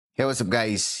Hey, what's up,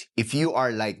 guys? If you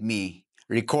are like me,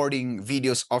 recording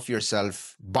videos of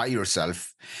yourself by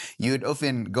yourself, you'd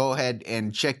often go ahead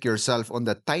and check yourself on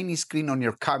the tiny screen on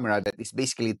your camera that is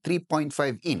basically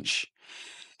 3.5 inch,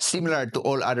 similar to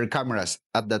all other cameras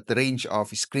at that range of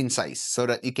screen size, so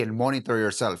that you can monitor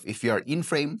yourself. If you are in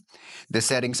frame, the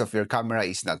settings of your camera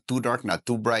is not too dark, not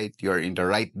too bright. You're in the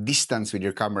right distance with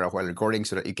your camera while recording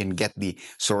so that you can get the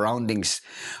surroundings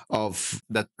of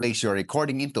that place you're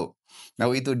recording into.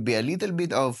 Now, it would be a little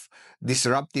bit of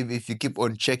disruptive if you keep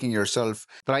on checking yourself,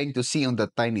 trying to see on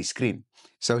that tiny screen.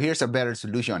 So here's a better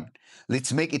solution.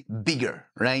 Let's make it bigger,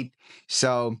 right?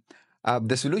 So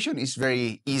the solution is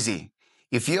very easy.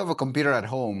 If you have a computer at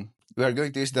home, we are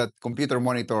going to use that computer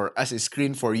monitor as a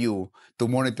screen for you to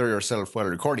monitor yourself while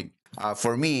recording.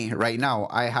 For me, right now,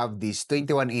 I have this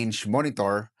 21-inch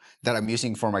monitor that I'm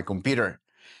using for my computer.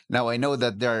 Now, I know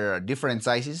that there are different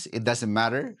sizes. It doesn't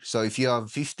matter. So if you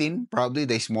have 15, probably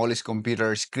the smallest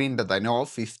computer screen that I know of,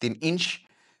 15-inch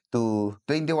to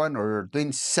 21 or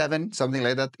 27, something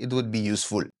like that, it would be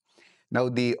useful. Now,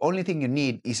 the only thing you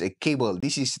need is a cable.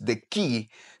 This is the key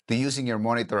to using your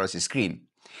monitor as a screen.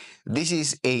 This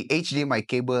is a HDMI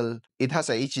cable. It has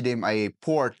a HDMI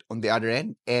port on the other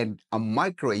end and a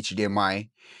micro HDMI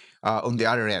on the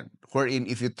other end. Wherein,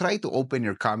 if you try to open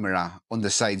your camera on the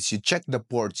sides, you check the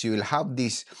ports, you will have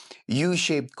this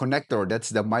U-shaped connector. That's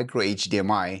the micro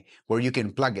HDMI where you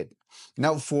can plug it.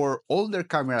 Now, for older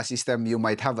camera system, you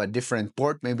might have a different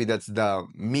port. Maybe that's the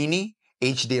mini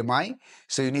HDMI.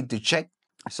 So you need to check.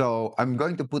 So I'm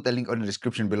going to put a link on the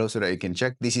description below so that you can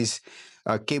check. This is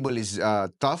cable is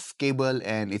tough cable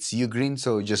and it's U-green.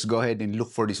 So just go ahead and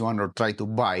look for this one or try to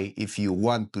buy if you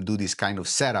want to do this kind of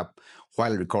setup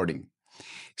while recording.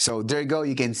 So there you go.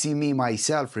 You can see me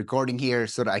myself recording here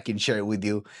so that I can share with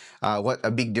you what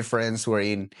a big difference we're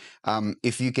in.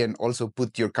 If you can also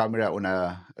put your camera on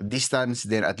a distance,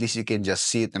 then at least you can just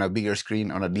see it on a bigger screen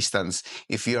on a distance.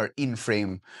 If you are in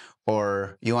frame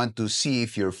or you want to see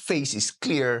if your face is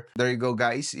clear, there you go,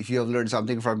 guys. If you have learned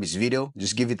something from this video,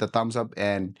 just give it a thumbs up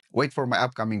and wait for my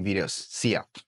upcoming videos. See ya.